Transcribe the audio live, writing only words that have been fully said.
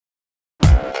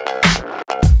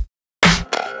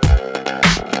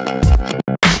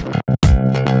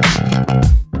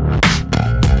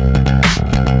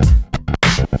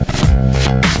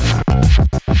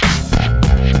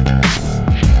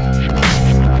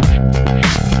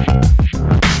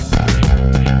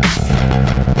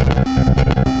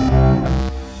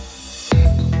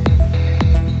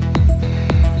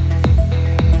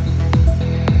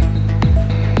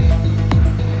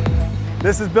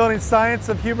building science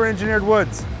of Huber engineered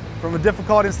woods. From a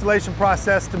difficult installation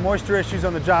process to moisture issues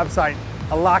on the job site,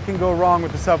 a lot can go wrong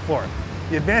with the subfloor.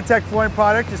 The AdvanTech flooring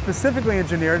product is specifically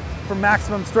engineered for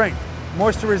maximum strength,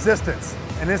 moisture resistance,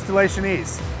 and installation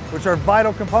ease, which are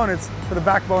vital components for the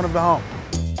backbone of the home.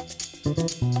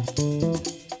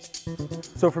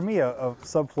 So for me, a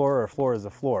subfloor or a floor is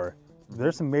a floor.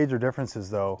 There's some major differences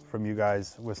though from you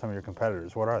guys with some of your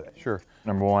competitors. What are they? Sure.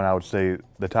 Number one, I would say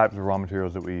the types of raw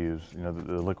materials that we use,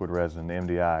 the liquid resin, the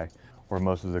MDI, where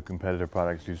most of the competitive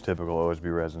products use typical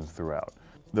OSB resins throughout.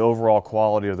 The overall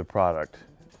quality of the product.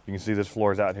 You can see this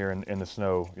floor is out here in the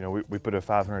snow. We put a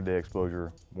 500-day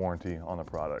exposure warranty on the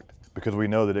product because we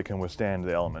know that it can withstand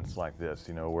the elements like this,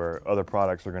 where other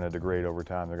products are going to degrade over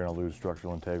time. They're going to lose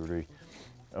structural integrity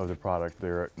of the product.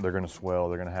 They're going to swell.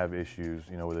 They're going to have issues.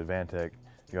 With AdvanTech,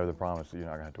 you have the promise that you're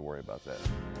not going to have to worry about that.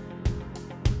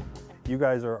 You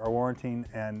guys are warranting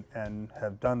and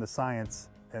have done the science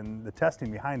and the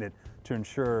testing behind it to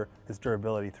ensure its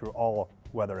durability through all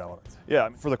weather elements. Yeah,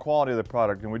 for the quality of the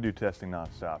product, and we do testing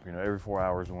nonstop. Every 4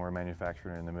 hours when we're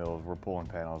manufacturing in the mills, we're pulling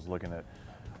panels, looking at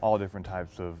all different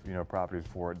types of properties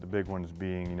for it. The big ones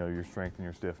being your strength and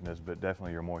your stiffness, but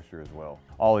definitely your moisture as well.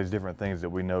 All these different things that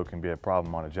we know can be a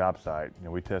problem on a job site.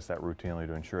 We test that routinely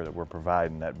to ensure that we're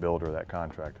providing that builder, that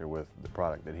contractor with the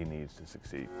product that he needs to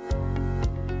succeed.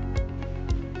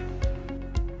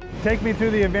 Take me through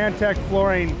the AdvanTech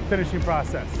flooring finishing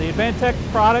process. The AdvanTech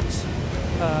products,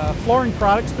 flooring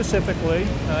product specifically,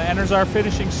 enters our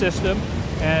finishing system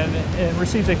and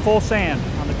receives a full sand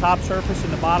on the top surface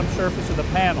and the bottom surface of the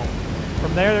panel.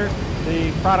 From there,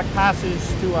 the product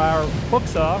passes to our book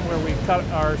saw where we cut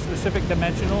our specific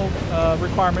dimensional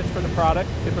requirements for the product,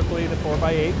 typically the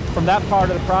 4x8. From that part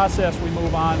of the process, we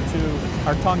move on to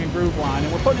our tongue and groove line,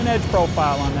 and we're putting an edge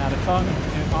profile on that, a tongue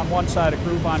on one side, a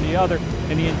groove on the other,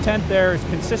 and the intent there is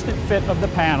consistent fit of the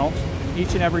panels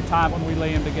each and every time when we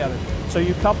lay them together. So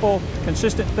you couple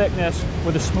consistent thickness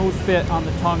with a smooth fit on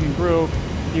the tongue and groove,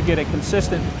 you get a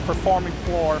consistent performing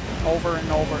floor over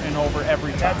and over and over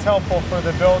every time. That's helpful for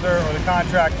the builder or the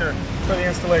contractor for the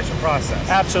installation process.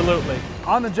 Absolutely.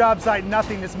 On the job site,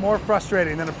 nothing is more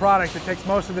frustrating than a product that takes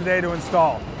most of the day to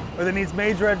install or that needs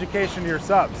major education to your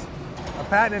subs. A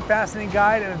patented fastening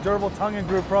guide and a durable tongue and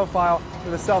groove profile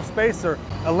with a self-spacer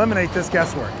eliminate this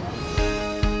guesswork.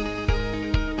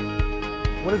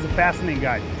 What is a fastening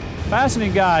guide?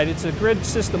 Fastening guide, it's a grid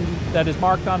system that is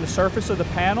marked on the surface of the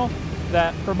panel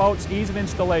that promotes ease of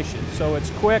installation. So it's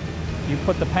quick, you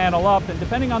put the panel up, and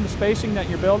depending on the spacing that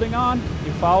you're building on,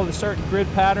 you follow the certain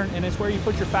grid pattern, and it's where you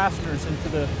put your fasteners into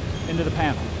the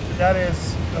panel. That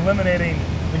is eliminating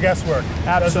the guesswork. Absolutely.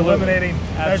 That's eliminating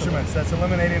Absolutely. measurements. That's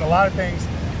eliminating a lot of things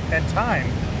and time.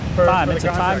 It's a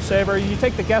time saver. You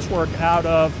take the guesswork out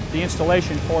of the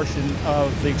installation portion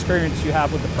of the experience you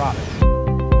have with the product.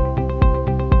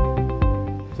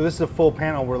 So this is a full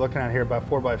panel we're looking at here, about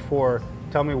 4x4.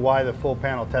 Tell me why the full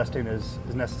panel testing is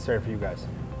necessary for you guys.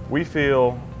 We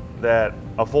feel that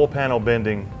a full panel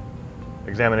bending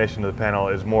examination of the panel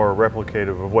is more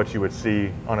replicative of what you would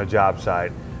see on a job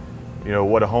site.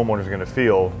 What a homeowner is going to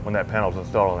feel when that panel is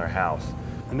installed on their house.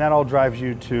 And that all drives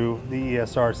you to the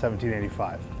ESR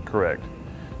 1785. Correct.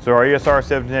 So our ESR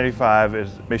 1785 is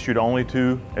issued only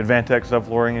to AdvanTech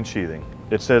subflooring and sheathing.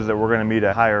 It says that we're going to meet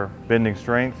a higher bending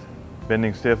strength,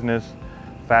 bending stiffness,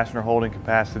 fastener holding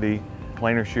capacity,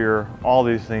 planar shear, all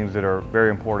these things that are very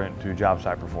important to job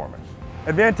site performance.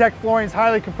 AdvanTech Flooring's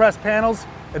highly compressed panels,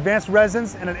 advanced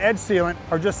resins, and an edge sealant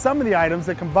are just some of the items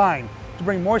that combine to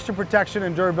bring moisture protection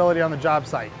and durability on the job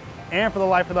site and for the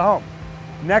life of the home.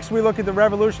 Next, we look at the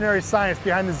revolutionary science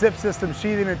behind the zip system,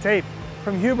 sheathing, and tape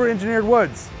from Huber Engineered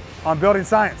Woods on Building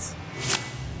Science.